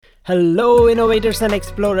Hello, innovators and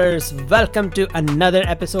explorers. Welcome to another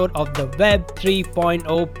episode of the Web 3.0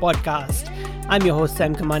 podcast. I'm your host,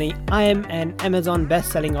 Sam Cimaglia. I am an Amazon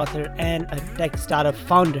best-selling author and a tech startup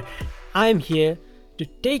founder. I'm here to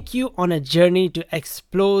take you on a journey to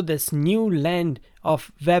explore this new land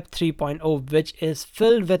of Web 3.0, which is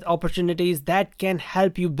filled with opportunities that can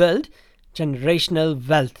help you build generational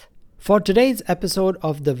wealth. For today's episode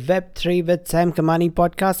of the Web3 with Sam Cimaglia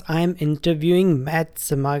podcast, I am interviewing Matt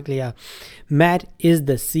Cimaglia. Matt is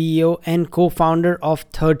the CEO and co-founder of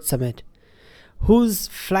Third Summit, whose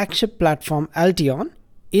flagship platform Altion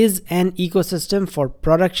is an ecosystem for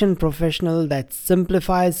production professionals that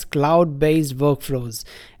simplifies cloud-based workflows,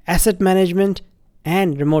 asset management,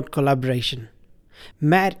 and remote collaboration.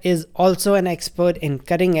 Matt is also an expert in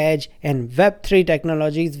cutting-edge and Web3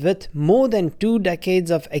 technologies with more than 2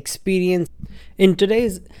 decades of experience. In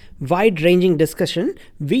today's wide-ranging discussion,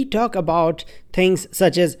 we talk about things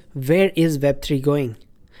such as where is Web3 going?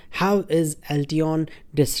 How is Altion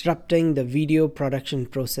disrupting the video production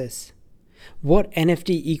process? What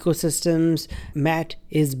NFT ecosystems Matt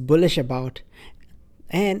is bullish about?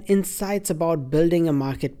 And insights about building a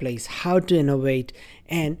marketplace, how to innovate,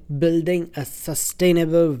 and building a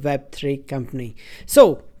sustainable Web3 company.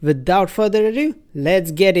 So, without further ado,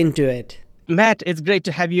 let's get into it. Matt, it's great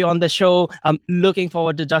to have you on the show. I'm looking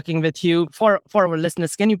forward to talking with you. For our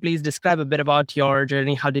listeners, can you please describe a bit about your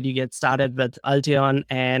journey? How did you get started with Altion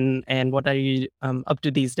and what are you up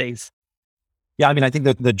to these days? Yeah, I think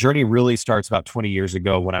that the journey really starts about 20 years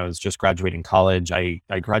ago when I was just graduating college. I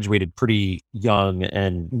graduated pretty young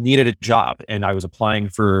and needed a job. And I was applying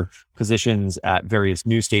for positions at various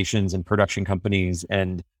news stations and production companies.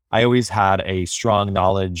 And I always had a strong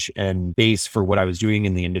knowledge and base for what I was doing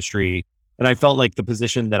in the industry. And I felt like the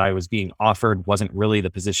position that I was being offered wasn't really the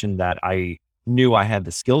position that I knew I had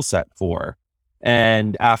the skill set for.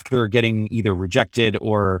 And after getting either rejected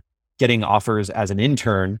or getting offers as an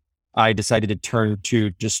intern, I decided to turn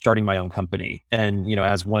to just starting my own company. And,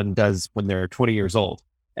 as one does when they're 20 years old.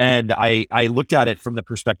 And I looked at it from the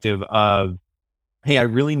perspective of, hey, I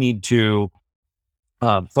really need to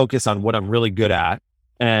focus on what I'm really good at.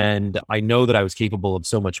 And I know that I was capable of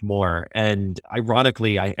so much more. And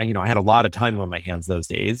ironically, I had a lot of time on my hands those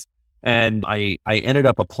days. And I ended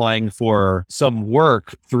up applying for some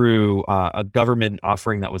work through a government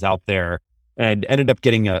offering that was out there and ended up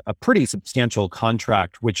getting a pretty substantial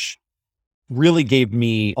contract, which really gave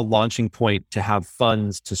me a launching point to have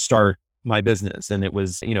funds to start my business. And it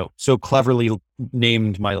was, so cleverly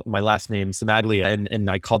named my last name, Cimaglia,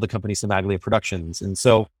 and I called the company Cimaglia Productions. And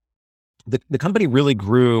so the company really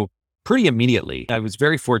grew pretty immediately. I was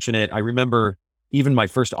very fortunate. I remember even my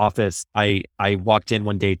first office, I walked in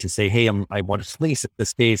one day to say, hey, I want to lease the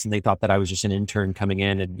space. And they thought that I was just an intern coming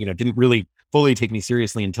in and, didn't really fully take me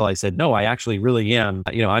seriously until I said, no, I actually really am.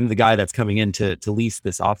 I'm the guy that's coming in to lease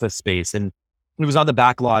this office space. And it was on the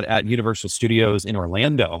back lot at Universal Studios in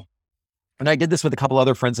Orlando. And I did this with a couple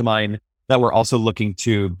other friends of mine that were also looking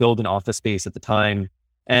to build an office space at the time.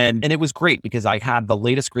 And it was great because I had the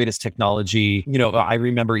latest, greatest technology. I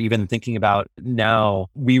remember even thinking about now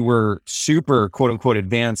we were super quote unquote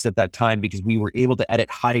advanced at that time because we were able to edit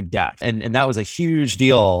high def. And that was a huge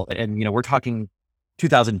deal. And, we're talking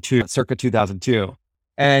 2002, circa 2002.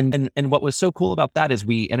 And what was so cool about that is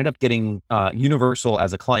we ended up getting Universal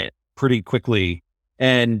as a client pretty quickly.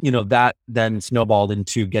 And, that then snowballed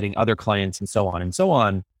into getting other clients and so on and so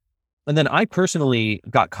on. And then I personally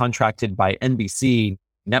got contracted by NBC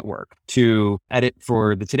Network to edit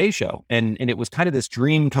for the Today Show. And it was kind of this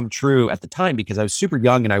dream come true at the time because I was super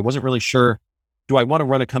young and I wasn't really sure, do I want to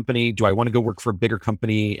run a company? Do I want to go work for a bigger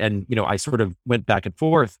company? And, I sort of went back and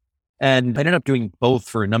forth and I ended up doing both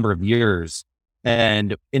for a number of years.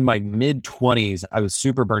 And in my mid 20s, I was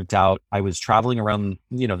super burnt out. I was traveling around,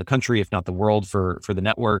 the country, if not the world for the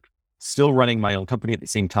network, still running my own company at the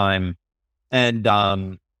same time. And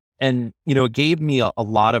it gave me a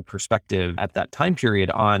lot of perspective at that time period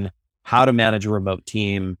on how to manage a remote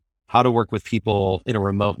team, how to work with people in a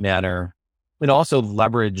remote manner, and also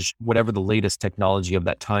leverage whatever the latest technology of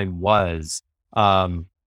that time was,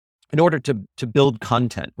 in order to build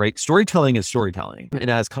content, right? Storytelling is storytelling. And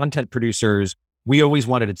as content producers, we always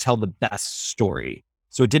wanted to tell the best story.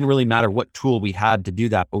 So it didn't really matter what tool we had to do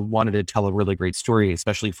that, but we wanted to tell a really great story,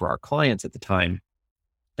 especially for our clients at the time.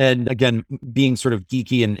 And again, being sort of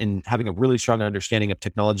geeky and having a really strong understanding of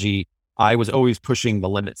technology, I was always pushing the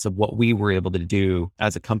limits of what we were able to do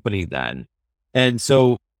as a company then. And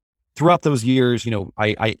so throughout those years,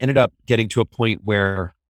 I ended up getting to a point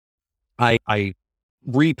where I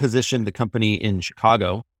repositioned the company in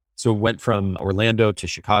Chicago. So went from Orlando to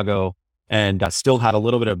Chicago and still had a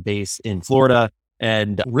little bit of base in Florida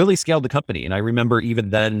and really scaled the company. And I remember even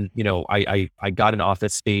then, I got an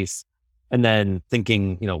office space and then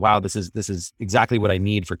thinking, wow, this is exactly what I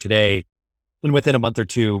need for today. And within a month or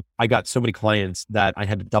two, I got so many clients that I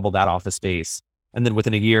had to double that office space. And then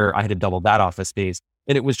within a year, I had to double that office space.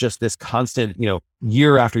 And it was just this constant,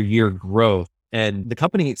 year after year growth. And the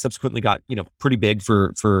company subsequently got, pretty big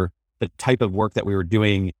for the type of work that we were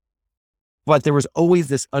doing. But there was always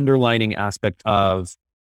this underlining aspect of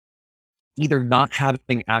either not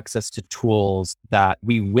having access to tools that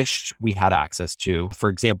we wished we had access to. For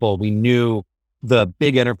example, we knew the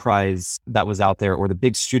big enterprise that was out there, or the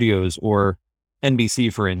big studios, or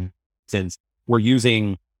NBC, for instance, were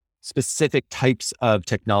using specific types of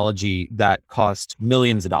technology that cost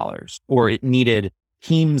millions of dollars, or it needed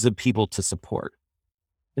teams of people to support.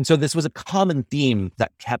 And so this was a common theme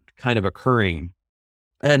that kept kind of occurring.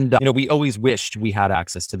 And, we always wished we had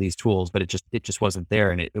access to these tools, but it just wasn't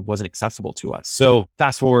there, and it wasn't accessible to us. So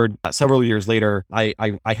fast forward several years later, I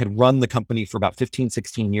had run the company for about 15,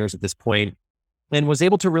 16 years at this point, and was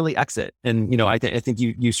able to really exit. And, I think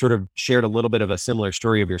you sort of shared a little bit of a similar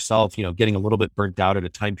story of yourself, getting a little bit burnt out at a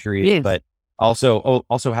time period, Yes. but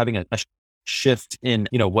also having a shift in,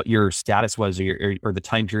 what your status was, or the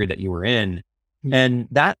time period that you were in. And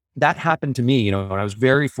that happened to me, and I was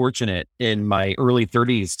very fortunate in my early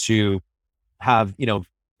 30s to have,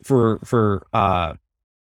 for a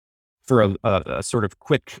sort of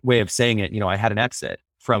quick way of saying it, I had an exit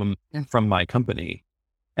from my company.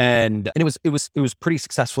 And it was pretty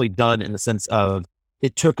successfully done, in the sense of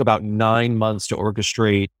it took about 9 months to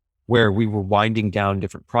orchestrate, where we were winding down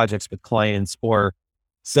different projects with clients, or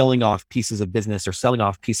selling off pieces of business, or selling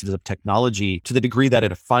off pieces of technology, to the degree that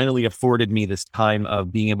it finally afforded me this time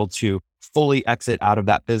of being able to fully exit out of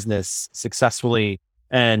that business successfully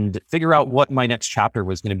and figure out what my next chapter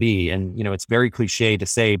was going to be. And, it's very cliche to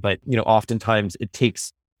say, but, oftentimes it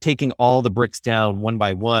takes taking all the bricks down one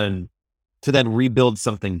by one to then rebuild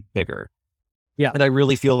something bigger. Yeah. And I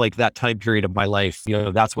really feel like that time period of my life,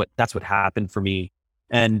 that's what happened for me.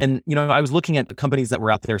 And I was looking at the companies that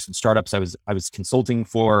were out there, some startups I was consulting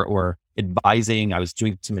for, or advising. I was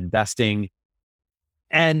doing some investing,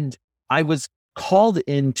 and I was called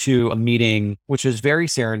into a meeting, which was very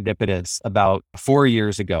serendipitous, about 4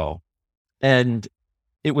 years ago. And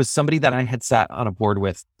it was somebody that I had sat on a board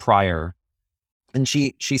with prior. And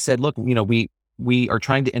she said, look, we are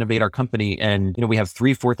trying to innovate our company, and, we have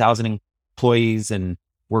 4,000 employees, and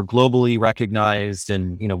we're globally recognized,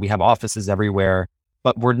 and, we have offices everywhere,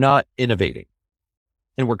 but we're not innovating,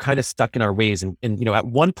 and we're kind of stuck in our ways. And, at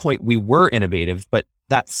one point we were innovative, but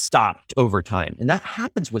that stopped over time. And that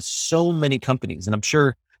happens with so many companies. And I'm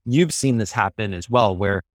sure you've seen this happen as well,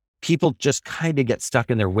 where people just kind of get stuck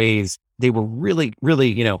in their ways. They were really,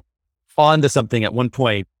 really, onto something at one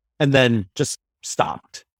point, and then just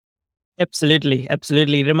stopped. Absolutely.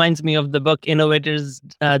 Absolutely. It reminds me of the book Innovator's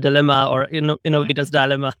Dilemma, or Innovator's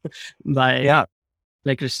Dilemma by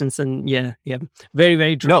like Christensen. Yeah. Very,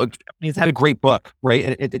 very true. No, it's a great book, right?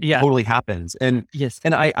 And it totally happens. And yes.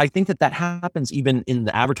 And I think that happens even in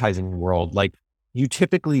the advertising world. Like, you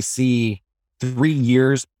typically see 3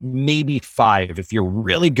 years, maybe 5, if you're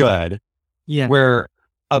really good, where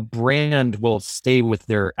a brand will stay with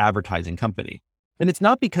their advertising company. And it's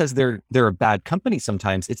not because they're a bad company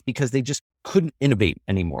sometimes, it's because they just couldn't innovate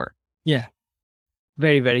anymore. Yeah.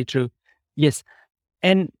 Very, very true. Yes.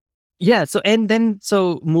 And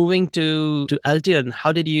so moving to Altion,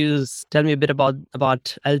 how did you tell me a bit about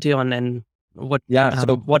Altion and what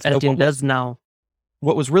Altion does now?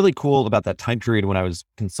 What was really cool about that time period when I was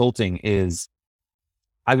consulting is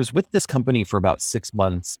I was with this company for about 6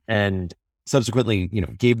 months, and subsequently,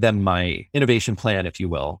 gave them my innovation plan, if you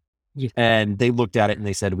will. Yes. And they looked at it and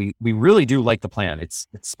they said, we really do like the plan. It's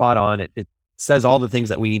spot on. It says all the things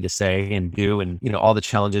that we need to say and do, and, all the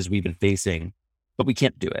challenges we've been facing, but we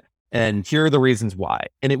can't do it. And here are the reasons why.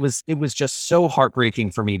 And it was just so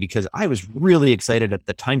heartbreaking for me, because I was really excited at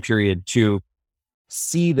the time period to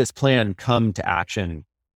see this plan come to action.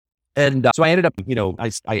 And so I ended up,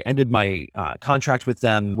 I ended my contract with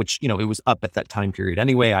them, which, it was up at that time period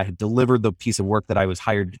anyway. I had delivered the piece of work that I was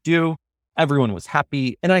hired to do. Everyone was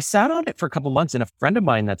happy. And I sat on it for a couple of months, and a friend of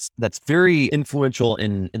mine that's very influential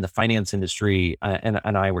in the finance industry, and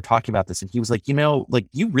I were talking about this, and he was like,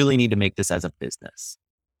 you really need to make this as a business.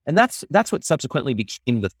 And that's what subsequently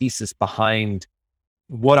became the thesis behind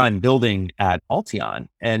what I'm building at Altion.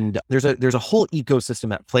 And there's a whole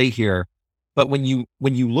ecosystem at play here. But when you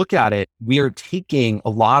look at it, we are taking a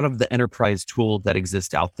lot of the enterprise tools that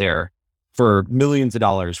exist out there for millions of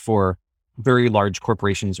dollars for very large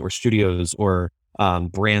corporations or studios or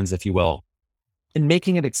brands, if you will, and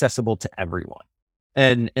making it accessible to everyone.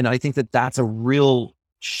 And I think that that's a real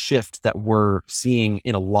shift that we're seeing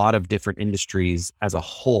in a lot of different industries as a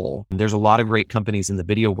whole. There's a lot of great companies in the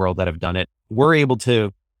video world that have done it. We're able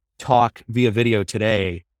to talk via video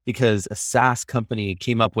today because a SaaS company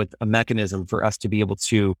came up with a mechanism for us to be able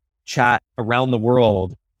to chat around the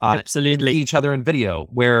world, Absolutely. see each other in video.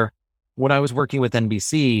 Where when I was working with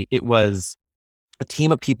NBC, it was a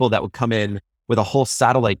team of people that would come in with a whole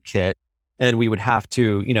satellite kit, and we would have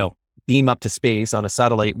to, beam up to space on a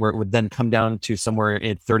satellite where it would then come down to somewhere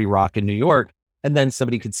in 30 Rock in New York. And then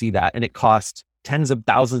somebody could see that. And it cost tens of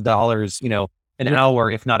thousands of dollars, an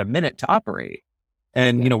hour, if not a minute to operate.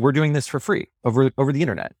 And, we're doing this for free over the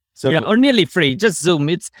internet. So or nearly free, just Zoom.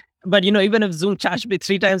 But even if Zoom charged me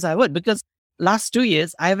 3 times, I would, because last 2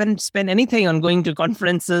 years, I haven't spent anything on going to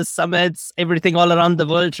conferences, summits, everything all around the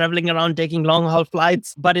world, traveling around, taking long haul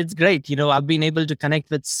flights. But it's great. I've been able to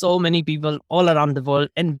connect with so many people all around the world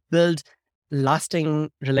and build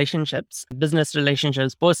lasting relationships, business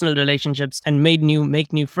relationships, personal relationships, and make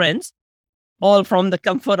new friends, all from the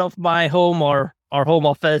comfort of my home or home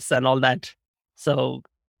office and all that. So,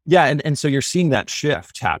 yeah. And so you're seeing that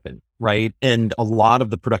shift happen, right? And a lot of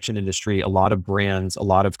the production industry, a lot of brands, a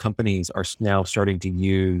lot of companies are now starting to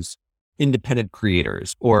use independent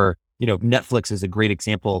creators, or, Netflix is a great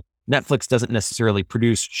example. Netflix doesn't necessarily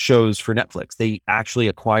produce shows for Netflix. They actually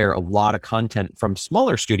acquire a lot of content from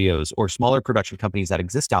smaller studios or smaller production companies that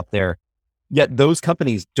exist out there. Yet those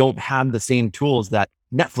companies don't have the same tools that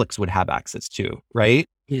Netflix would have access to, right?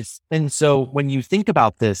 yes. And so when you think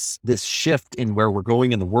about this shift in where we're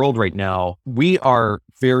going in the world right now, we are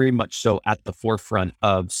very much so at the forefront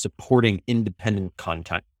of supporting independent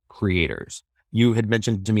content creators. You had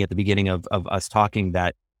mentioned to me at the beginning of us talking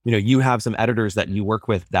that, you have some editors that you work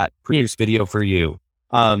with that produce video for you.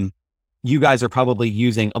 You guys are probably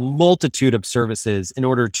using a multitude of services in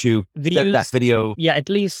order to get that video. Yeah, at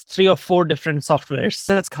least 3 or 4 different softwares.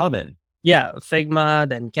 That's common. Yeah, Figma,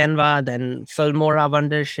 then Canva, then Filmora,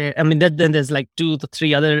 Wondershare. I mean, then there's like 2 to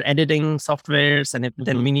 3 other editing softwares. And if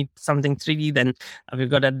then we need something 3D, then we've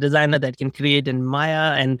got a designer that can create in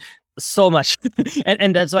Maya and so much.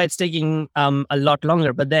 and that's why it's taking a lot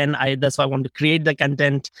longer. But then that's why I want to create the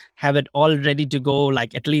content, have it all ready to go,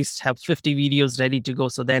 like at least have 50 videos ready to go.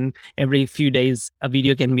 So then every few days, a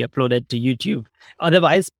video can be uploaded to YouTube.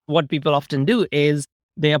 Otherwise, what people often do is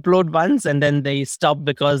they upload once and then they stop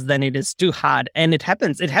because then it is too hard. And it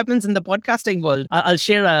happens in the podcasting world. I'll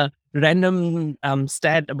share a random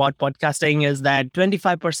stat about podcasting is that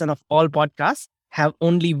 25% of all podcasts have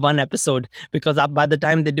only 1 episode, because by the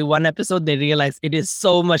time they do 1 episode, they realize it is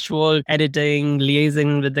so much work, editing,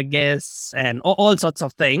 liaising with the guests, and all sorts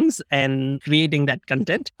of things, and creating that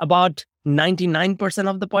content. About 99%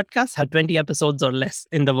 of the podcasts have 20 episodes or less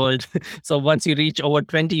in the world. So once you reach over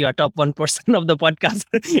 20, you're top 1% of the podcast.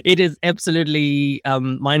 It is absolutely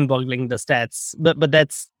mind-boggling, the stats. But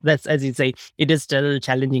that's as you say, it is still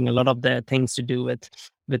challenging a lot of the things to do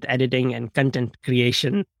with editing and content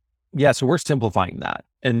creation. Yeah, so we're simplifying that.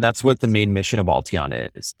 And that's what the main mission of Alteon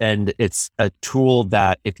is. And it's a tool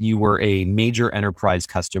that if you were a major enterprise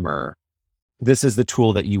customer, this is the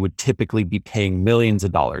tool that you would typically be paying millions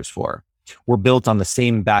of dollars for. We're built on the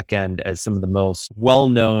same back end as some of the most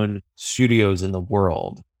well-known studios in the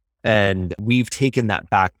world. And we've taken that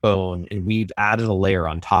backbone and we've added a layer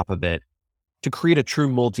on top of it to create a true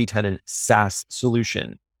multi-tenant SaaS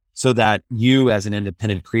solution so that you as an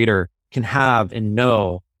independent creator can have and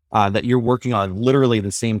know that you're working on literally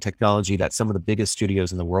the same technology that some of the biggest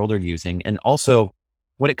studios in the world are using. And also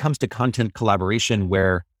when it comes to content collaboration,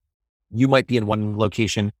 where you might be in one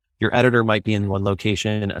location, your editor might be in one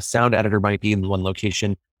location, a sound editor might be in one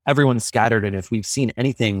location, everyone's scattered. And if we've seen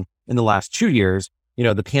anything in the last 2 years,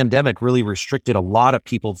 the pandemic really restricted a lot of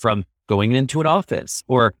people from going into an office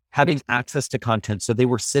or having access to content. So they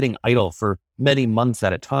were sitting idle for many months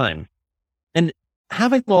at a time. And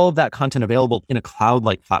having all of that content available in a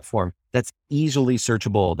cloud-like platform that's easily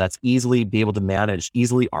searchable, that's easily be able to manage,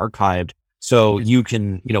 easily archived. So you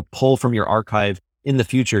can, pull from your archive in the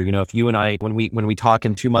future. If you and I, when we talk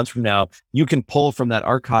in 2 months from now, you can pull from that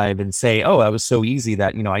archive and say, oh, that was so easy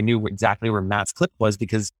that, I knew exactly where Matt's clip was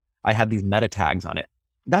because I had these meta tags on it.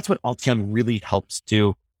 That's what Alteon really helps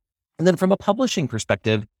do. And then from a publishing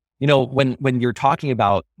perspective, when you're talking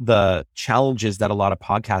about the challenges that a lot of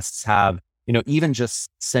podcasts have, even just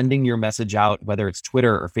sending your message out, whether it's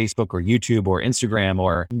Twitter or Facebook or YouTube or Instagram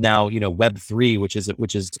or now, Web3, which is,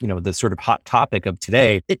 the sort of hot topic of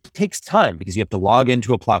today, it takes time because you have to log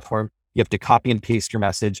into a platform, you have to copy and paste your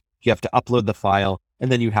message, you have to upload the file,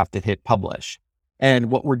 and then you have to hit publish.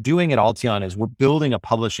 And what we're doing at Alteon is we're building a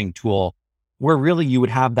publishing tool where really you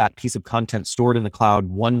would have that piece of content stored in the cloud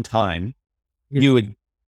one time. Yes. You would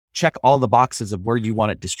check all the boxes of where you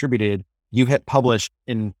want it distributed. You hit publish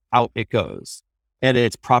and out it goes. And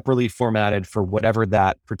it's properly formatted for whatever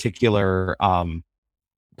that particular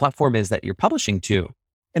platform is that you're publishing to.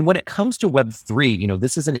 And when it comes to Web3,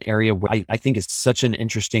 this is an area where I think is such an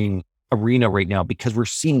interesting arena right now because we're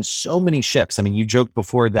seeing so many shifts. I mean, you joked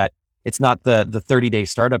before that it's not the 30-day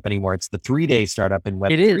startup anymore. It's the 3-day startup in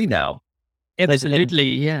Web3 now. Absolutely.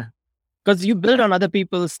 Yeah. Because you build on other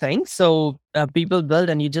people's things. So people build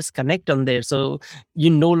and you just connect on there. So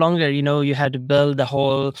you no longer, you had to build the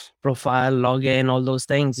whole profile, login, all those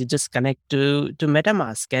things. You just connect to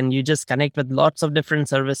MetaMask and you just connect with lots of different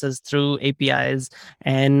services through APIs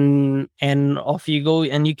and off you go.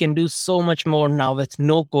 And you can do so much more now with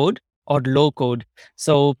no code or low code.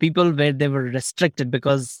 So people where they were restricted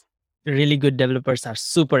because really good developers are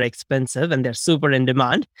super expensive and they're super in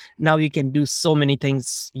demand. Now you can do so many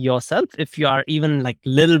things yourself. If you are even like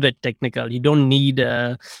little bit technical, you don't need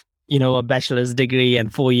a bachelor's degree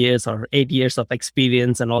and 4 years or 8 years of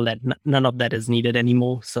experience and all that. None of that is needed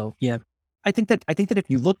anymore. So yeah. I think that if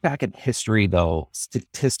you look back at history though,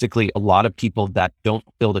 statistically, a lot of people that don't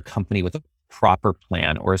build a company with a proper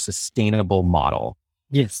plan or a sustainable model,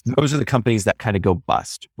 yes, those are the companies that kind of go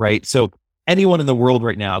bust, right? So anyone in the world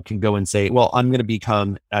right now can go and say, well, I'm going to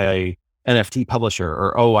become a NFT publisher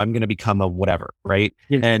or, oh, I'm going to become a whatever, right?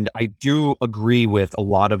 Yes. And I do agree with a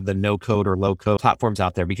lot of the no code or low code platforms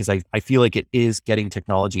out there because I feel like it is getting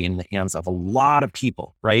technology in the hands of a lot of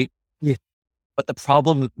people, right? Yes. But the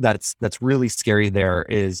problem that's really scary there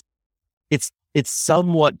is it's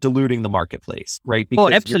somewhat diluting the marketplace, right? Oh,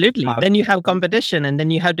 absolutely. Then you have competition and then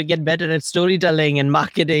you have to get better at storytelling and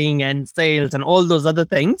marketing and sales and all those other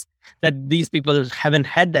things that these people haven't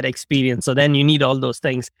had that experience. So then you need all those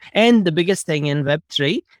things. And the biggest thing in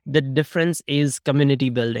Web3, the difference is community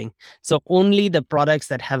building. So only the products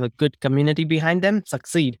that have a good community behind them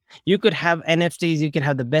succeed. You could have NFTs, you can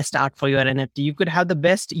have the best art for your NFT, you could have the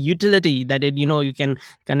best utility that you can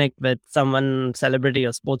connect with someone, celebrity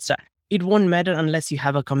or sports star. It won't matter unless you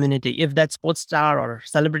have a community. If that sports star or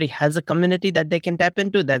celebrity has a community that they can tap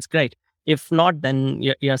into, that's great. If not, then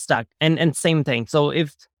you're stuck. And same thing. So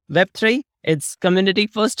if Web3, it's community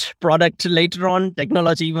first, product later on,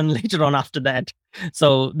 technology even later on after that.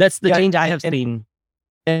 So that's the change I have seen.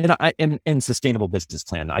 And sustainable business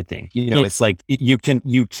plan, I think, Yes. it's like you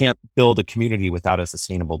can't build a community without a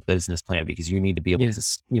sustainable business plan because you need to be able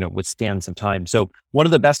to, withstand some time. So one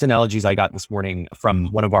of the best analogies I got this morning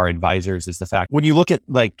from one of our advisors is the fact when you look at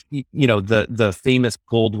like, the famous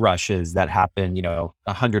gold rushes that happened,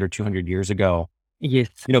 100 or 200 years ago, yes,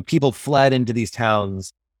 people fled into these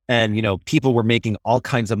towns and, people were making all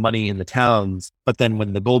kinds of money in the towns. But then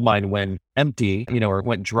when the gold mine went empty, or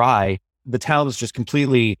went dry, the towns just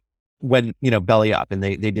completely went, belly up and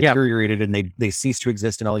they deteriorated and they ceased to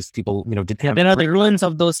exist. And all these people, didn't have. There are the ruins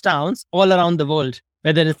of those towns all around the world,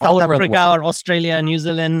 whether it's South Africa or Australia, New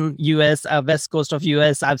Zealand, US, West Coast of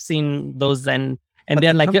US. I've seen those and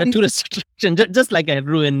they're like a tourist attraction, just like a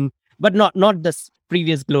ruin, but not the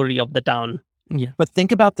previous glory of the town. Yeah. But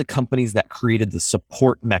think about the companies that created the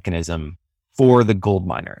support mechanism for the gold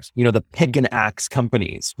miners, the pick and axe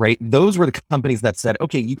companies, right? Those were the companies that said,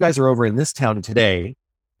 okay, you guys are over in this town today.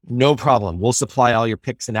 No problem. We'll supply all your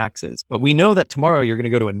picks and axes, but we know that tomorrow you're going to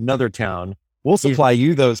go to another town. We'll supply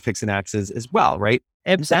you those picks and axes as well. Right.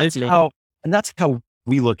 Absolutely. And that's how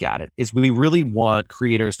we look at it is we really want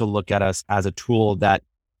creators to look at us as a tool that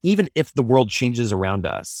even if the world changes around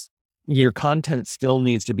us, your content still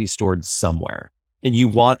needs to be stored somewhere. And you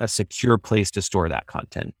want a secure place to store that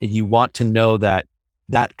content. And you want to know that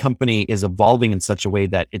that company is evolving in such a way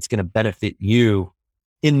that it's going to benefit you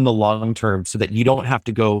in the long term so that you don't have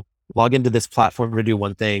to go log into this platform to do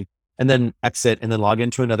one thing and then exit and then log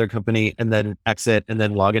into another company and then exit and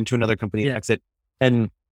then log into another company and exit.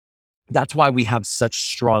 And that's why we have such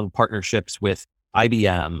strong partnerships with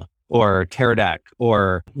IBM or Teradek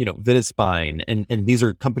or, Vitaspine. And these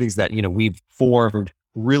are companies that, we've formed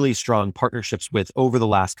really strong partnerships with over the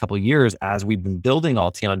last couple of years as we've been building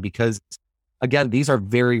Alteon, because again, these are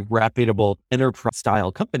very reputable enterprise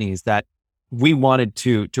style companies that we wanted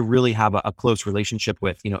to really have a close relationship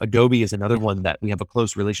with. Adobe is another one that we have a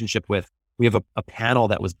close relationship with. We have a panel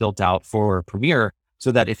that was built out for Premiere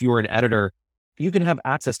so that if you were an editor, you can have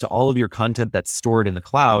access to all of your content that's stored in the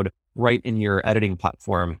cloud right in your editing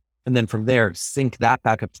platform. And then from there, sync that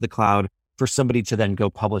back up to the cloud for somebody to then go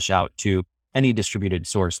publish out to any distributed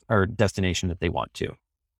source or destination that they want to.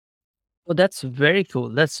 Oh, that's very cool.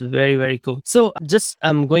 That's very, very cool. So just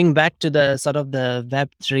going back to the sort of the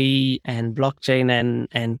Web3 and blockchain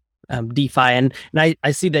and DeFi, and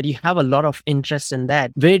I see that you have a lot of interest in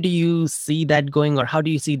that. Where do you see that going, or how do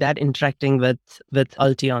you see that interacting with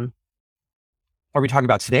Altion? Are we talking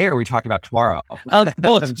about today or are we talking about tomorrow?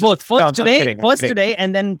 Both. First No, I'm today, kidding. first today,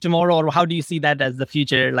 and then tomorrow. Or how do you see that as the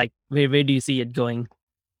future? Like, where do you see it going?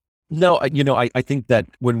 No, I think that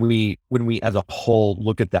when we as a whole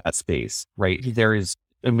look at that space, right, there is,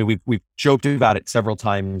 I mean, we've joked about it several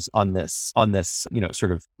times on this,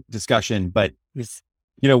 sort of discussion, but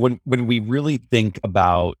when we really think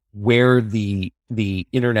about where the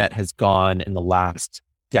internet has gone in the last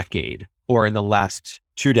decade or in the last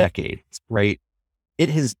 2 decades, right, it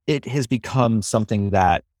has become something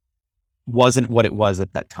that wasn't what it was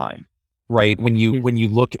at that time, right? When you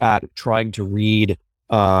look at trying to read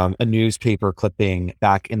a newspaper clipping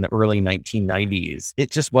back in the early 1990s,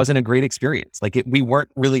 it just wasn't a great experience. Like we weren't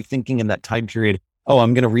really thinking in that time period, oh,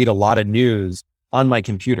 I'm going to read a lot of news on my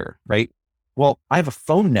computer, right? Well, I have a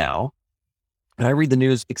phone now and I read the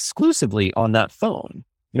news exclusively on that phone.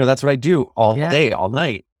 That's what I do all day, all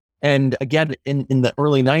night. And again, in the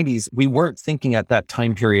early 90s, we weren't thinking at that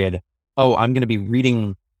time period, oh, I'm going to be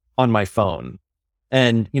reading on my phone.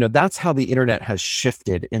 And, that's how the internet has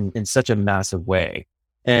shifted in such a massive way.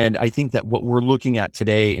 And I think that what we're looking at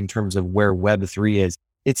today in terms of where Web3 is,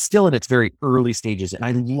 it's still in its very early stages. And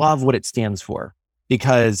I love what it stands for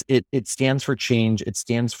because it stands for change. It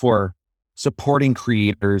stands for supporting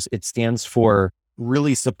creators. It stands for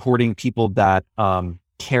really supporting people that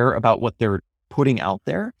care about what they're putting out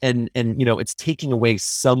there. And it's taking away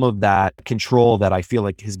some of that control that I feel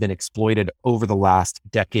like has been exploited over the last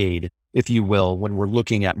decade, if you will, when we're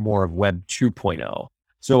looking at more of Web 2.0.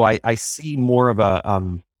 So I see more of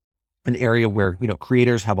an area where,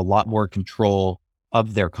 creators have a lot more control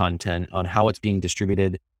of their content on how it's being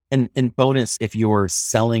distributed. And bonus, if you're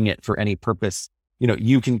selling it for any purpose,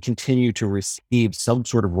 you can continue to receive some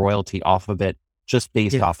sort of royalty off of it just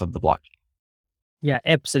based off of the blockchain. Yeah,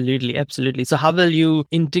 absolutely. Absolutely. So how will you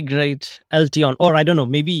integrate Altion, or I don't know,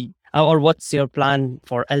 maybe, or what's your plan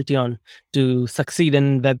for Altion to succeed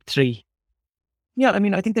in Web3? Yeah, I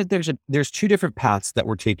mean, I think that there's 2 different paths that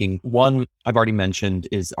we're taking. One, I've already mentioned,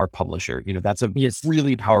 is our publisher. That's a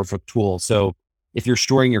really powerful tool. So if you're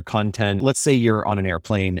storing your content, let's say you're on an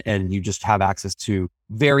airplane and you just have access to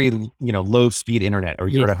very, low speed internet, or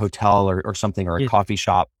you're at a hotel or something, or a coffee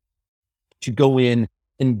shop, to go in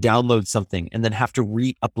and download something and then have to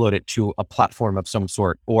re-upload it to a platform of some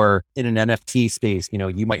sort, or in an NFT space,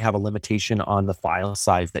 you might have a limitation on the file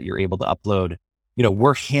size that you're able to upload.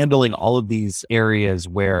 We're handling all of these areas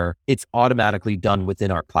where it's automatically done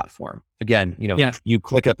within our platform. Again, you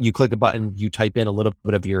click a button, you type in a little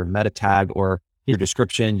bit of your meta tag or your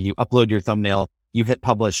description, you upload your thumbnail, you hit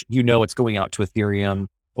publish, it's going out to Ethereum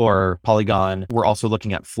or Polygon. We're also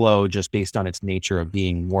looking at Flow just based on its nature of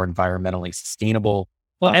being more environmentally sustainable.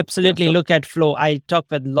 Well, absolutely. Look at Flow. I talk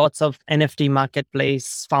with lots of NFT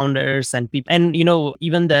marketplace founders and people, and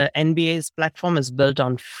even the NBA's platform is built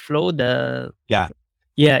on Flow. Yeah.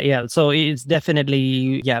 So it's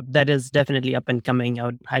definitely, that is definitely up and coming. I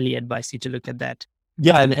would highly advise you to look at that.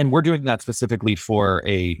 Yeah, and we're doing that specifically for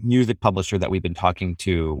a music publisher that we've been talking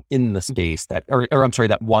to in the space that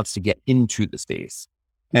wants to get into the space,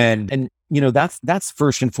 and that's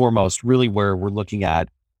first and foremost really where we're looking at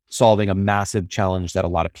solving a massive challenge that a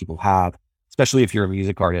lot of people have, especially if you're a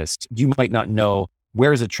music artist. You might not know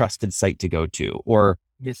where's a trusted site to go to, or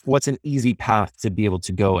what's an easy path to be able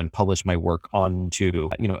to go and publish my work onto,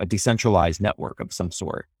 a decentralized network of some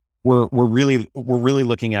sort. We're really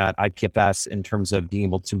looking at IPFS in terms of being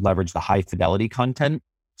able to leverage the high fidelity content.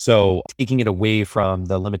 So taking it away from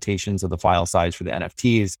the limitations of the file size for the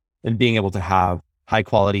NFTs and being able to have high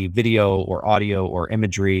quality video or audio or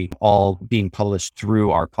imagery all being published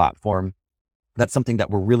through our platform. That's something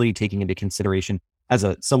that we're really taking into consideration as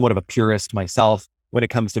a somewhat of a purist myself. When it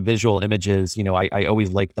comes to visual images, I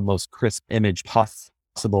always like the most crisp image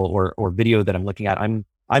possible, or video that I'm looking at.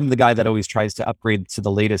 I'm the guy that always tries to upgrade to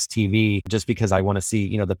the latest TV just because I want to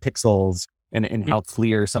see, the pixels and how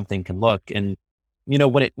clear something can look. And,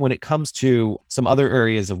 when it comes to some other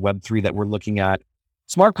areas of Web3 that we're looking at,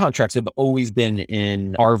 smart contracts have always been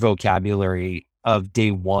in our vocabulary of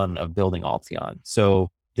day one of building Altion. So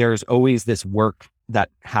there's always this work that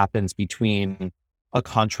happens between a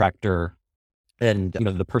contractor and,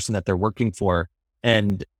 the person that they're working for.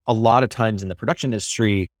 And a lot of times in the production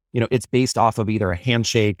industry, it's based off of either a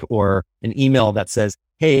handshake or an email that says,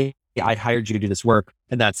 hey, I hired you to do this work,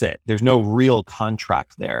 and that's it. There's no real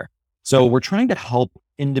contract there. So we're trying to help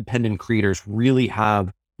independent creators really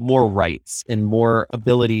have more rights and more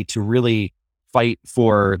ability to really fight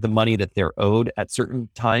for the money that they're owed at certain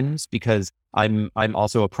times, because I'm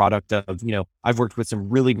also a product of, I've worked with some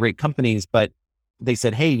really great companies, but they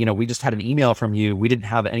said, hey, we just had an email from you. We didn't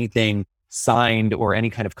have anything signed or any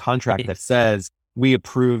kind of contract that says we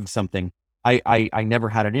approved something. I never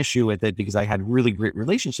had an issue with it because I had really great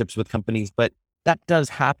relationships with companies, but that does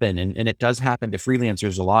happen. And it does happen to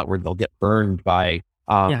freelancers a lot, where they'll get burned by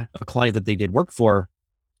a client that they did work for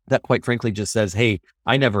that quite frankly just says, hey,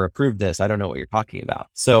 I never approved this. I don't know what you're talking about.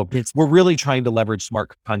 So we're really trying to leverage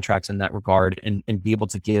smart contracts in that regard, and be able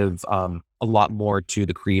to give a lot more to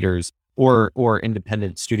the creators or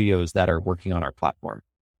independent studios that are working on our platform.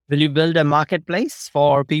 Will you build a marketplace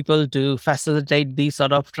for people to facilitate these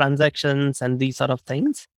sort of transactions and these sort of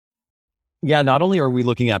things? Yeah, not only are we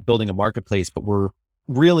looking at building a marketplace, but we're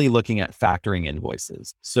really looking at factoring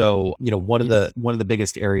invoices. So, one of the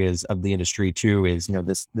biggest areas of the industry too is,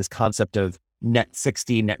 this concept of net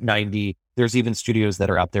 60, net 90. There's even studios that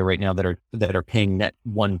are out there right now that are paying net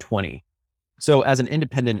 120. So as an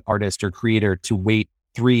independent artist or creator, to wait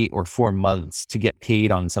 3 or 4 months to get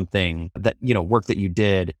paid on something that, work that you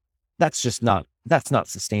did, that's not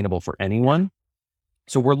sustainable for anyone.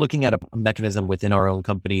 So we're looking at a mechanism within our own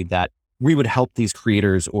company that we would help these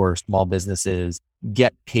creators or small businesses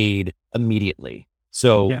get paid immediately.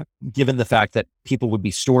 So given the fact that people would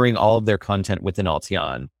be storing all of their content within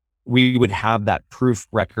Altion, we would have that proof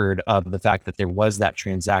record of the fact that there was that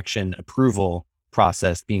transaction approval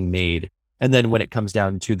process being made. And then when it comes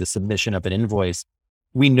down to the submission of an invoice,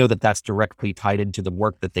 we know that that's directly tied into the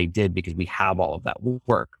work that they did, because we have all of that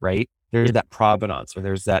work, right? There's that provenance, or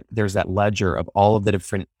there's that ledger of all of the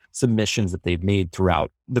different submissions that they've made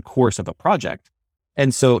throughout the course of a project.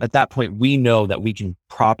 And so at that point, we know that we can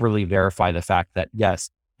properly verify the fact that yes,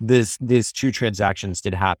 these 2 transactions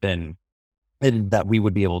did happen, and that we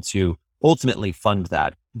would be able to ultimately fund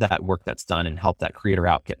that work that's done and help that creator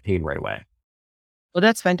out get paid right away. Well,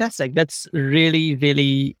 that's fantastic. That's really,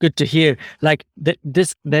 really good to hear. Like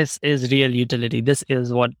this is real utility. This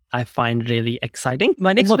is what I find really exciting.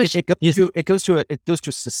 My next question, it goes to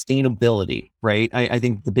sustainability, right? I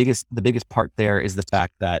think the biggest part there is the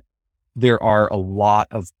fact that there are a lot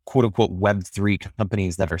of quote unquote Web3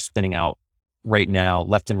 companies that are spinning out right now,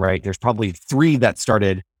 left and right. There's probably 3 that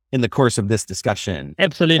started in the course of this discussion.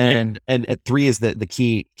 Absolutely. And at 3 is the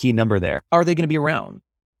key number there. Are they going to be around?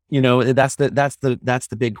 That's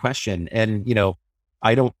the big question. And, most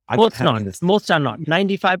are not.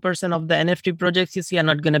 95% of the NFT projects you see are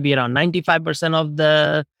not going to be around. 95% of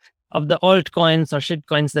the altcoins or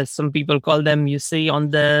shitcoins that some people call them, you see on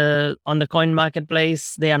the coin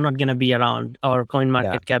marketplace, they are not going to be around, or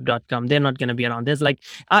coinmarketcap.com. They're not going to be around. There's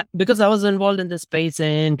because I was involved in this space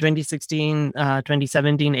in 2016,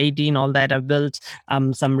 2017, 18, all that, I've built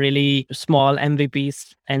some really small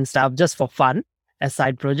MVPs and stuff just for fun as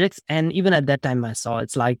side projects. And even at that time, I saw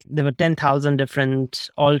it's like there were 10,000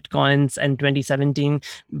 different altcoins in 2017.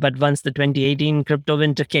 But once the 2018 crypto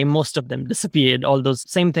winter came, most of them disappeared. All those,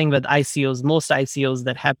 same thing with ICOs. Most ICOs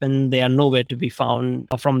that happen, they are nowhere to be found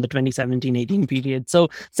from the 2017-18 period. So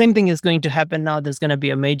same thing is going to happen now. There's going to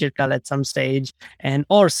be a major cull at some stage,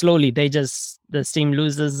 or slowly the Steam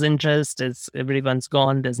loses interest, everyone's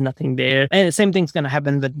gone, there's nothing there. And the same thing's going to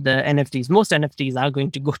happen with the NFTs. Most NFTs are going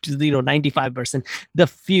to go to zero, 95%. The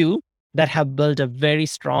few that have built a very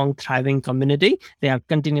strong, thriving community, they are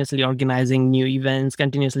continuously organizing new events,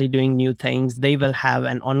 continuously doing new things. They will have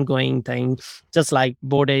an ongoing thing, just like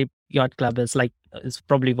Bored Ape Yacht Club is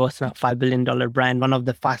probably worth a $5 billion brand, one of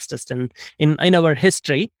the fastest in our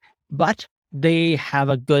history. But they have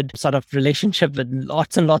a good sort of relationship with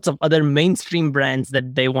lots and lots of other mainstream brands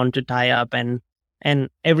that they want to tie up, and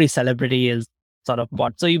every celebrity is sort of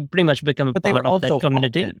bought. So you pretty much become a part of that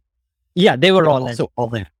community. Yeah, they were all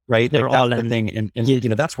in, right? They were all in. The thing,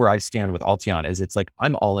 and that's where I stand with Altion. Is it's like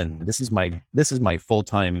I'm all in. This is my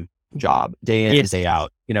full-time job, day in and day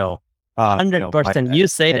out. 100%. You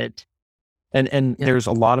said it. And there's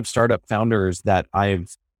a lot of startup founders that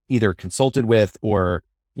I've either consulted with or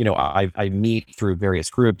I meet through various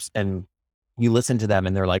groups, and you listen to them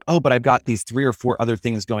and they're like, oh, but I've got these 3 or 4 other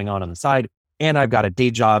things going on the side, and I've got a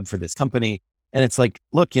day job for this company. And it's like,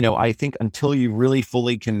 look, I think until you really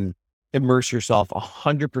fully can immerse yourself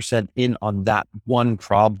 100% in on that one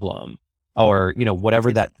problem, or,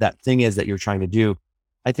 whatever that thing is that you're trying to do,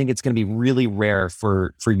 I think it's going to be really rare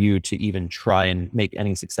for you to even try and make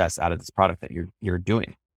any success out of this product that you're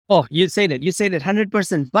doing. Oh, you said it. You said it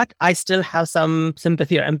 100%. But I still have some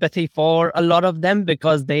sympathy or empathy for a lot of them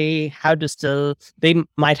because they have to still, they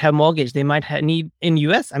might have mortgage. They might need in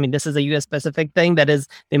US. I mean, this is a US specific thing. That is,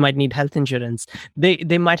 they might need health insurance.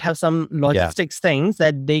 They might have some Yeah. logistics things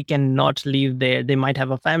that they cannot leave there. They might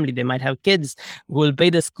have a family. They might have kids who will pay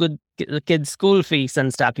the kids' school fees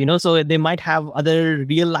and stuff, so they might have other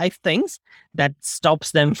real life things that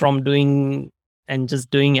stops them from doing and just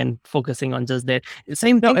doing and focusing on just their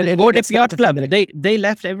same No, thing. and Boat it's Yacht not to Club. say that it, They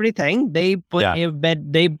left everything. They put yeah. a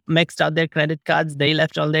bet. They maxed out their credit cards. They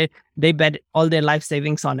left they bet all their life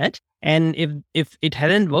savings on it. And if it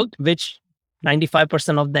hadn't worked, which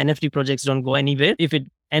 95% of the NFT projects don't go anywhere, if it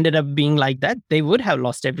ended up being like that, they would have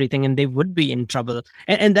lost everything and they would be in trouble.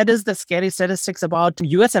 And that is the scary statistics about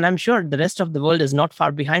US. And I'm sure the rest of the world is not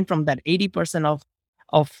far behind from that. 80%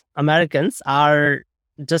 of Americans are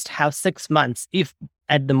just have 6 months, if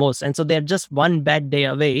at the most. And so they're just one bad day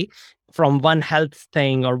away from one health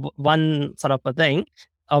thing or one sort of a thing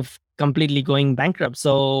of completely going bankrupt.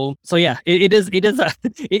 So yeah,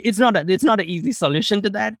 it's not an easy solution to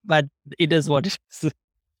that, but it is what it is.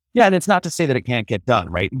 Yeah. And it's not to say that it can't get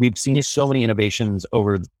done, right? We've seen so many innovations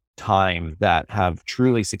over time that have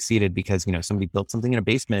truly succeeded because, somebody built something in a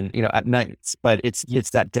basement, at nights, but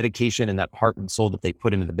it's that dedication and that heart and soul that they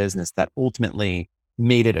put into the business that ultimately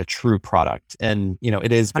made it a true product. And,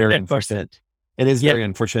 it is very 100%. unfortunate. It is very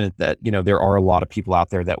unfortunate that, there are a lot of people out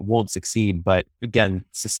there that won't succeed. But again,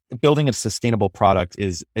 building a sustainable product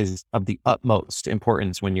is of the utmost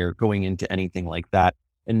importance when you're going into anything like that,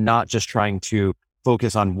 and not just trying to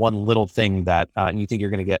focus on one little thing that you think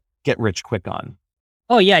you're going to get rich quick on.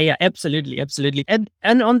 Oh yeah, absolutely.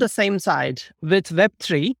 And on the same side with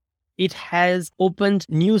Web3, it has opened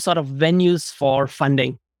new sort of venues for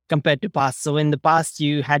funding compared to past. So in the past,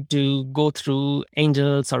 you had to go through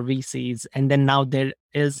angels or VCs, and then now there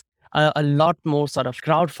is a lot more sort of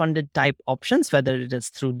crowdfunded type options, whether it is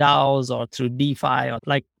through DAOs or through DeFi or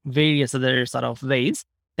like various other sort of ways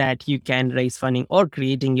that you can raise funding, or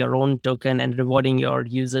creating your own token and rewarding your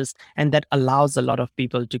users. And that allows a lot of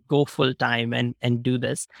people to go full time and do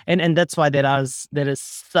this. And that's why there is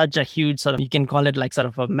such a huge sort of, you can call it like sort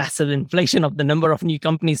of a massive inflation of the number of new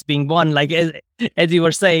companies being born. Like as you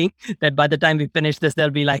were saying, that by the time we finish this, there'll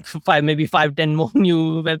be like maybe 5-10 more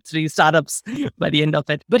new Web3 startups by the end of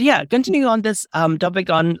it. But yeah, continuing on this topic,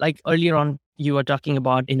 on like earlier on, you were talking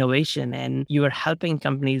about innovation and you were helping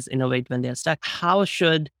companies innovate when they're stuck. How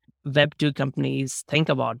should Web2 companies think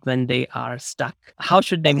about when they are stuck? How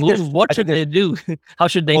should they move? What should they do? How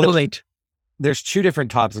should they innovate? There's two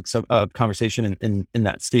different topics of conversation in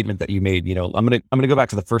that statement that you made. I'm gonna go back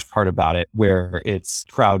to the first part about it, where it's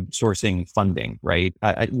crowdsourcing funding, right?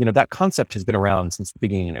 That concept has been around since the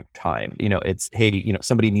beginning of time. It's, hey,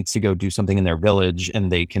 somebody needs to go do something in their village,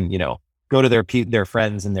 and they can, go to their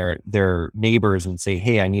friends and their neighbors and say,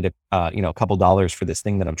 hey, I need a couple dollars for this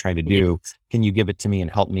thing that I'm trying to do. Can you give it to me and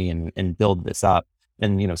help me and build this up?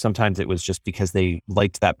 And, sometimes it was just because they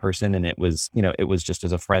liked that person, and it was just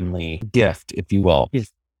as a friendly gift, if you will. Yes.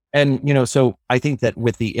 And, so I think that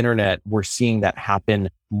with the internet, we're seeing that happen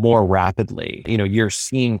more rapidly. You're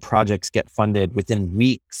seeing projects get funded within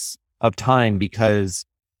weeks of time because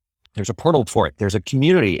there's a portal for it. There's a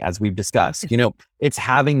community, as we've discussed. It's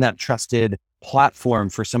having that trusted platform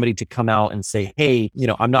for somebody to come out and say, hey,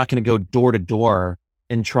 I'm not going to go door to door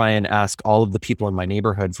and try and ask all of the people in my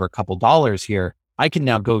neighborhood for a couple dollars here. I can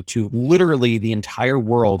now go to literally the entire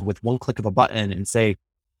world with one click of a button and say,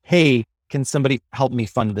 hey, can somebody help me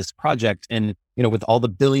fund this project? And, with all the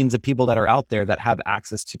billions of people that are out there that have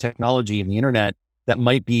access to technology and the internet that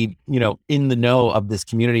might be, in the know of this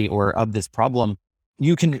community or of this problem,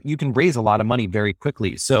 you can raise a lot of money very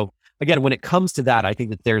quickly. So again, when it comes to that, I think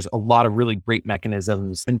that there's a lot of really great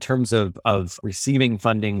mechanisms in terms of receiving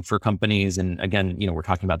funding for companies. And again, we're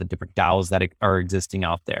talking about the different DAOs that are existing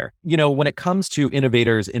out there. When it comes to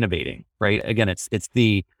innovators innovating, right? Again, it's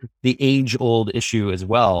the age old issue as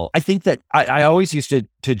well. I think that I always used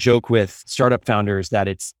to joke with startup founders that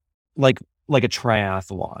it's like a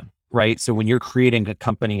triathlon. Right. So when you're creating a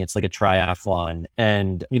company, it's like a triathlon.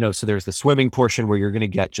 And, so there's the swimming portion where you're going to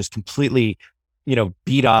get just completely,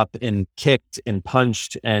 beat up and kicked and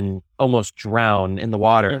punched and almost drown in the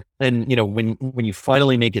water. And, when you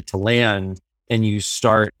finally make it to land and you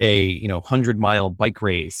start a, 100-mile bike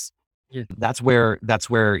race, that's where,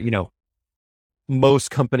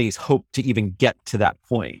 most companies hope to even get to that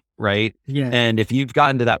point. Right. Yeah. And if you've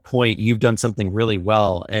gotten to that point, you've done something really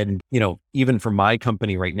well. And, even for my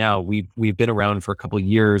company right now, we've been around for a couple of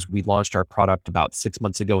years. We launched our product about 6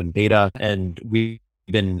 months ago in beta, and we've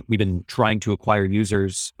been trying to acquire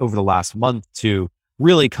users over the last month to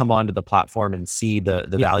really come onto the platform and see the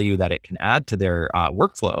value that it can add to their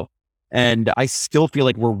workflow. And I still feel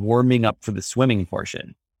like we're warming up for the swimming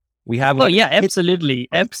portion. We have, oh yeah, absolutely.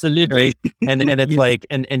 right? And it's like,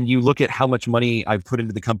 and you look at how much money I've put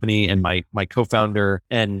into the company and my co-founder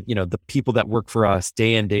and, the people that work for us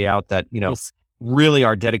day in, day out that, really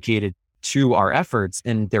are dedicated to our efforts,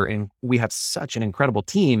 and we have such an incredible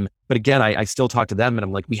team. But again, I still talk to them and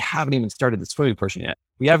I'm like, we haven't even started the swimming portion yet.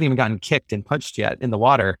 We haven't even gotten kicked and punched yet in the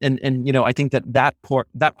water. And I think that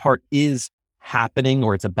part is happening,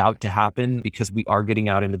 or it's about to happen, because we are getting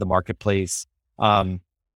out into the marketplace.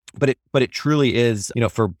 But it truly is,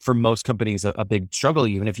 for most companies, a big struggle,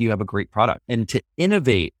 even if you have a great product. And to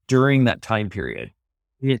innovate during that time period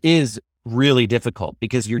is really difficult,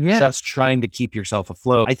 because you're just trying to keep yourself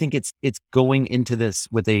afloat. I think it's going into this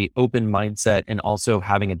with a open mindset, and also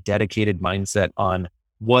having a dedicated mindset on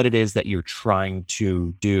what it is that you're trying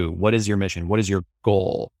to do. What is your mission? What is your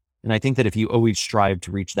goal? And I think that if you always strive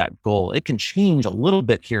to reach that goal, it can change a little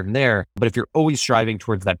bit here and there. But if you're always striving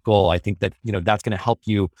towards that goal, I think that, that's going to help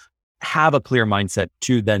you have a clear mindset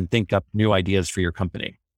to then think up new ideas for your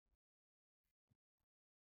company.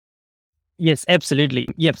 Yes, absolutely.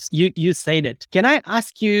 Yes, you said it. Can I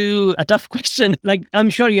ask you a tough question? Like,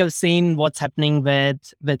 I'm sure you have seen what's happening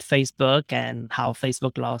with Facebook, and how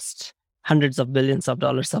Facebook lost hundreds of billions of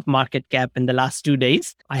dollars of market cap in the last 2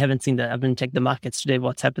 days. I haven't checked the markets today,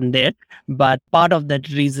 what's happened there. But part of that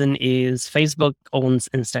reason is Facebook owns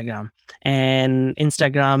Instagram, and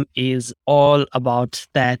Instagram is all about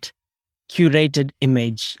that curated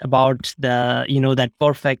image, about the that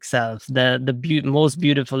perfect self, the most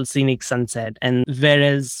beautiful scenic sunset, and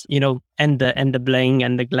whereas and the bling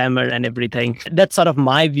and the glamour and everything. That's sort of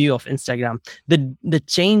my view of Instagram. The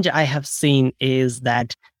change I have seen is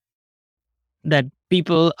that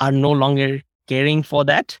people are no longer caring for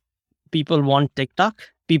that. People want TikTok,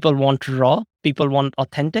 people want raw, people want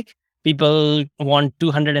authentic, people want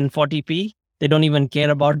 240p. They don't even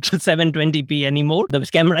care about 720p anymore. The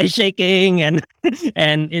camera is shaking, and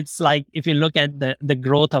it's like, if you look at the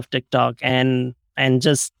growth of TikTok, and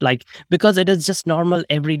just like, because it is just normal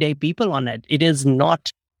everyday people on it. It is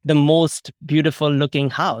not the most beautiful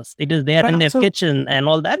looking house. It is there in their kitchen and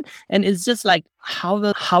all that. And it's just like, how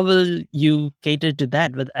will you cater to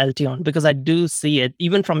that with Altion? Because I do see it,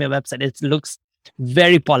 even from your website, it looks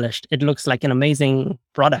very polished. It looks like an amazing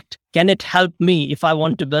product. Can it help me if I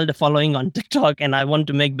want to build a following on TikTok and I want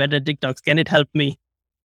to make better TikToks? Can it help me?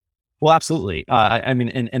 Well, absolutely. I mean,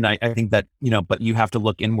 and I think that, but you have to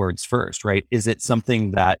look inwards first, right? Is it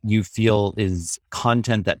something that you feel is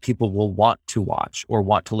content that people will want to watch or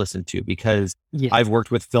want to listen to? Because I've worked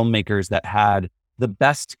with filmmakers that had the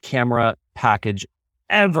best camera package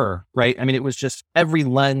ever, right? I mean, it was just every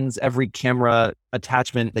lens, every camera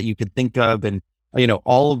attachment that you could think of, and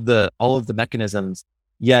all of the mechanisms.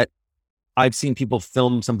 Yet I've seen people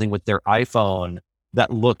film something with their iPhone that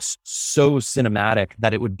looks so cinematic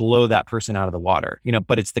that it would blow that person out of the water,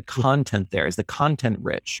 but it's the content there. Is the content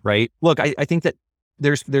rich, right? Look, I think that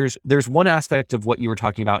there's one aspect of what you were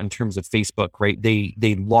talking about in terms of Facebook, right?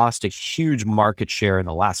 They lost a huge market share in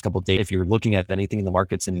the last couple of days. If you're looking at anything in the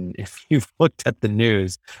markets, and if you've looked at the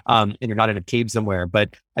news, and you're not in a cave somewhere,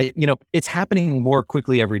 but it's happening more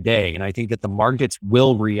quickly every day. And I think that the markets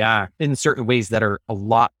will react in certain ways that are a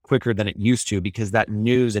lot quicker than it used to, because that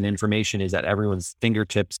news and information is at everyone's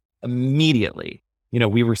fingertips immediately.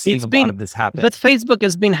 We were seeing a lot of this happen. But Facebook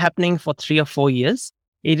has been happening for 3 or 4 years.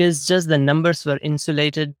 It is just the numbers were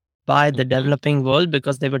insulated by the developing world,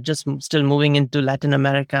 because they were just still moving into Latin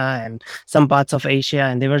America and some parts of Asia,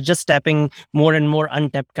 and they were just tapping more and more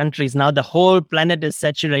untapped countries. Now the whole planet is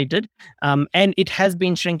saturated, and it has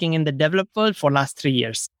been shrinking in the developed world for last 3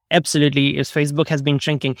 years. Absolutely, Facebook has been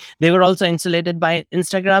shrinking. They were also insulated by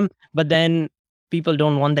Instagram, but then people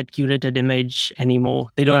don't want that curated image anymore.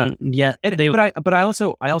 They don't. But I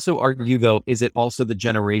also argue, though, is it also the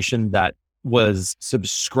generation that was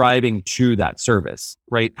subscribing to that service,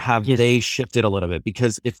 right? Have they shifted a little bit?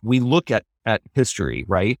 Because if we look at history,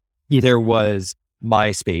 right, there was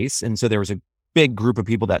MySpace. And so there was a big group of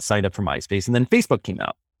people that signed up for MySpace, and then Facebook came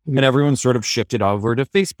out, and everyone sort of shifted over to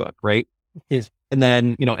Facebook, right? Yes. And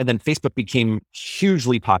then, and then Facebook became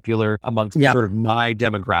hugely popular amongst sort of my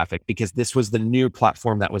demographic, because this was the new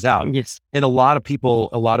platform that was out. Yes. And a lot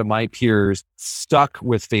of my peers stuck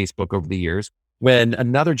with Facebook over the years, when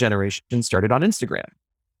another generation started on Instagram,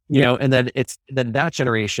 and then that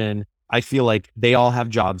generation, I feel like they all have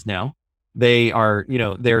jobs now. They are,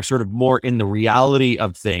 they're sort of more in the reality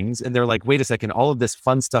of things. And they're like, wait a second, all of this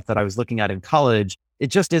fun stuff that I was looking at in college, it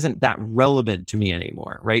just isn't that relevant to me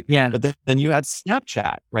anymore. Right. Yeah. But then you had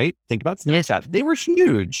Snapchat, right? Think about Snapchat. Yes. They were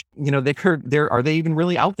huge. Are they even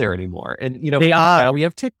really out there anymore? And, they are. We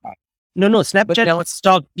have TikTok. No, Snapchat now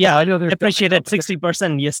stock. Yeah. I know they're appreciated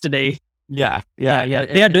 60% yesterday. Yeah.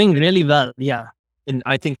 They are doing really well. Yeah. And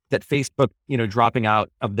I think that Facebook, dropping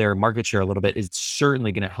out of their market share a little bit is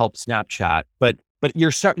certainly going to help Snapchat. But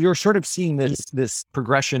you're sort of seeing this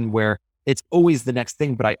progression where it's always the next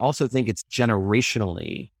thing. But I also think it's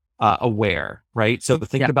generationally aware, right? So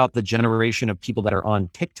think about the generation of people that are on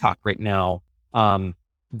TikTok right now.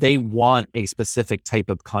 They want a specific type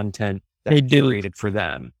of content that's created for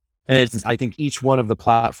them. And I think each one of the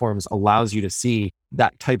platforms allows you to see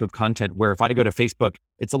that type of content where if I go to Facebook,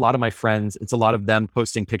 it's a lot of my friends, it's a lot of them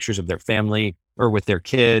posting pictures of their family or with their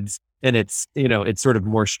kids. And it's sort of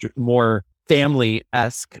more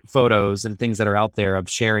family-esque photos and things that are out there of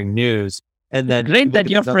sharing news. And then great that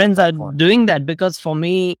your friends are doing that, because for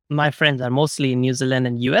me, my friends are mostly in New Zealand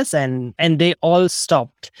and US, and they all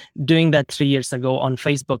stopped doing that 3 years ago on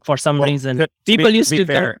Facebook for some reason. People used to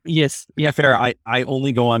fair. Yes. Yeah, fair. I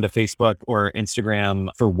only go on to Facebook or Instagram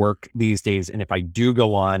for work these days. And if I do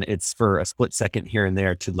go on, it's for a split second here and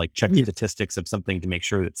there to like check statistics of something to make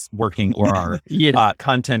sure it's working, or our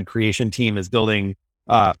content creation team is building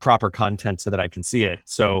proper content so that I can see it.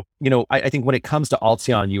 So, I think when it comes to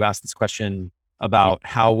Altion, you asked this question about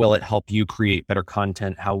how will it help you create better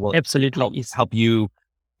content? How will it help you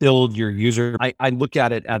build your user? I look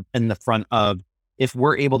at it in the front of, if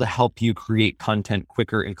we're able to help you create content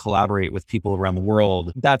quicker and collaborate with people around the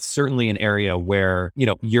world, that's certainly an area where,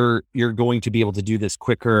 you're going to be able to do this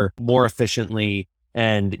quicker, more efficiently.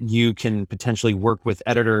 And you can potentially work with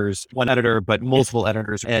editors, one editor, but multiple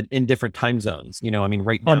editors in different time zones.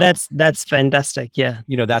 Right now. Oh, that's fantastic. Yeah.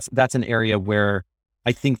 That's an area where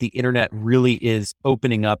I think the internet really is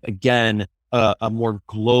opening up again, a more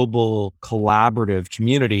global collaborative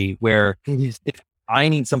community where if I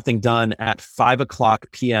need something done at 5:00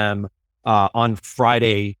 PM on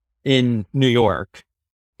Friday in New York,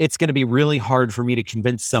 it's going to be really hard for me to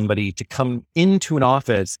convince somebody to come into an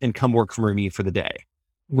office and come work for me for the day.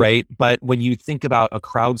 Right. But when you think about a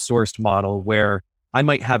crowdsourced model where I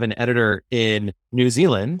might have an editor in New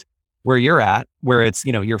Zealand where you're at, where it's,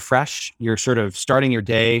 you're fresh, you're sort of starting your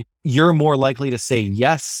day, you're more likely to say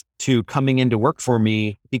yes to coming into work for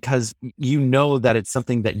me because that it's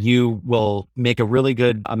something that you will make a really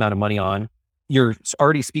good amount of money on. You're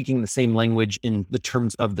already speaking the same language in the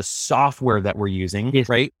terms of the software that we're using,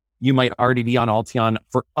 right? You might already be on Altion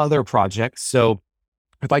for other projects. So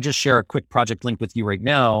if I just share a quick project link with you right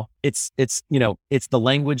now, it's the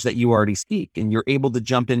language that you already speak, and you're able to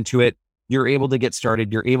jump into it. You're able to get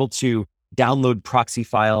started. You're able to download proxy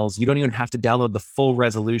files. You don't even have to download the full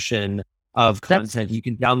resolution of content. You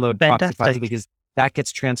can download proxy files because that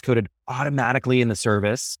gets transcoded automatically in the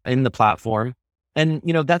service, in the platform. And,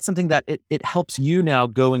 that's something that it helps you now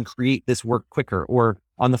go and create this work quicker. Or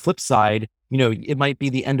on the flip side, it might be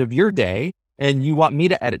the end of your day and you want me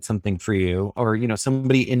to edit something for you, or,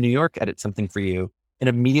 somebody in New York edit something for you, and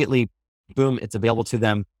immediately, boom, it's available to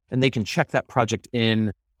them and they can check that project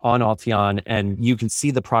in on Altion and you can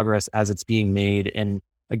see the progress as it's being made. And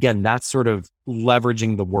again, that's sort of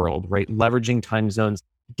leveraging the world, right? Leveraging time zones,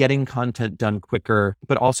 getting content done quicker,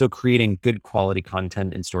 but also creating good quality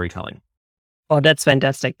content and storytelling. Oh, that's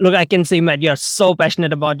fantastic. Look, I can see, Matt, you're so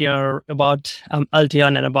passionate about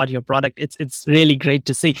Altion and about your product. It's really great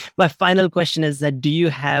to see. My final question is that, do you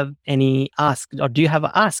have any ask, or do you have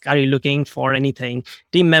an ask? Are you looking for anything?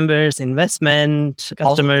 Team members, investment,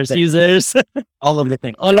 customers, users? All of the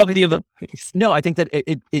things. All of the other things. No, I think that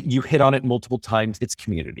you hit on it multiple times. It's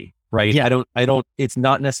community, right? Yeah. It's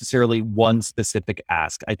not necessarily one specific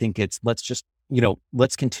ask. I think it's,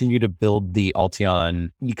 let's continue to build the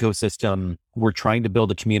Altion ecosystem. We're trying to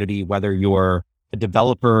build a community, whether you're a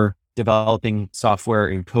developer developing software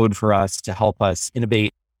and code for us to help us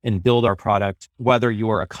innovate and build our product, whether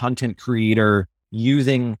you're a content creator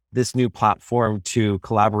using this new platform to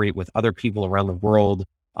collaborate with other people around the world,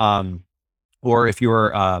 or if you're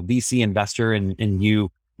a VC investor and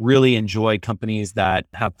you really enjoy companies that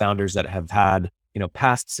have founders that have had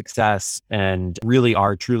past success and really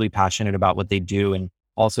are truly passionate about what they do, and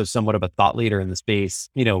also somewhat of a thought leader in the space,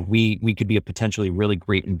 we could be a potentially really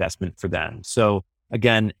great investment for them. So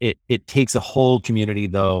again, it takes a whole community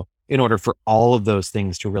though, in order for all of those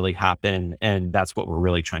things to really happen. And that's what we're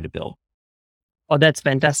really trying to build. Oh, that's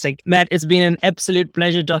fantastic. Matt, it's been an absolute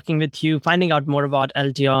pleasure talking with you, finding out more about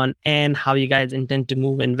Altion and how you guys intend to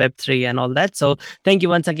move in Web3 and all that. So thank you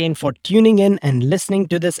once again for tuning in and listening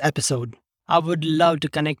to this episode. I would love to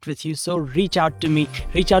connect with you. So reach out to me.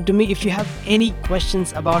 Reach out to me if you have any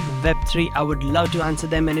questions about Web3. I would love to answer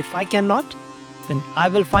them. And if I cannot, then I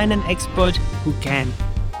will find an expert who can.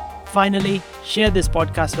 Finally, share this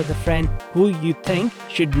podcast with a friend who you think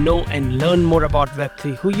should know and learn more about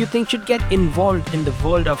Web3, who you think should get involved in the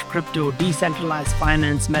world of crypto, decentralized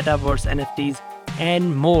finance, metaverse, NFTs,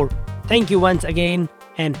 and more. Thank you once again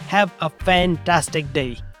and have a fantastic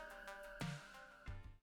day.